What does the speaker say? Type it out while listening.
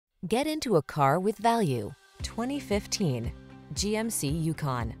Get into a car with value. 2015 GMC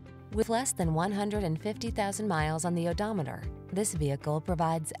Yukon. With less than 150,000 miles on the odometer, this vehicle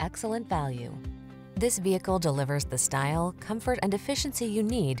provides excellent value. This vehicle delivers the style, comfort, and efficiency you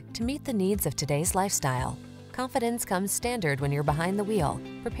need to meet the needs of today's lifestyle. Confidence comes standard when you're behind the wheel,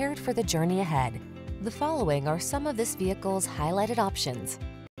 prepared for the journey ahead. The following are some of this vehicle's highlighted options: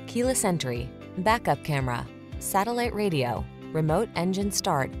 keyless entry, backup camera, satellite radio, remote engine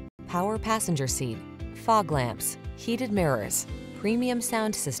start, power passenger seat, fog lamps, heated mirrors, premium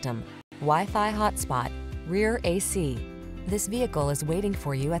sound system, Wi-Fi hotspot, rear AC. This vehicle is waiting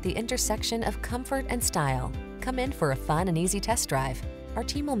for you at the intersection of comfort and style. Come in for a fun and easy test drive. Our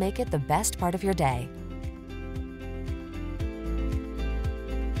team will make it the best part of your day.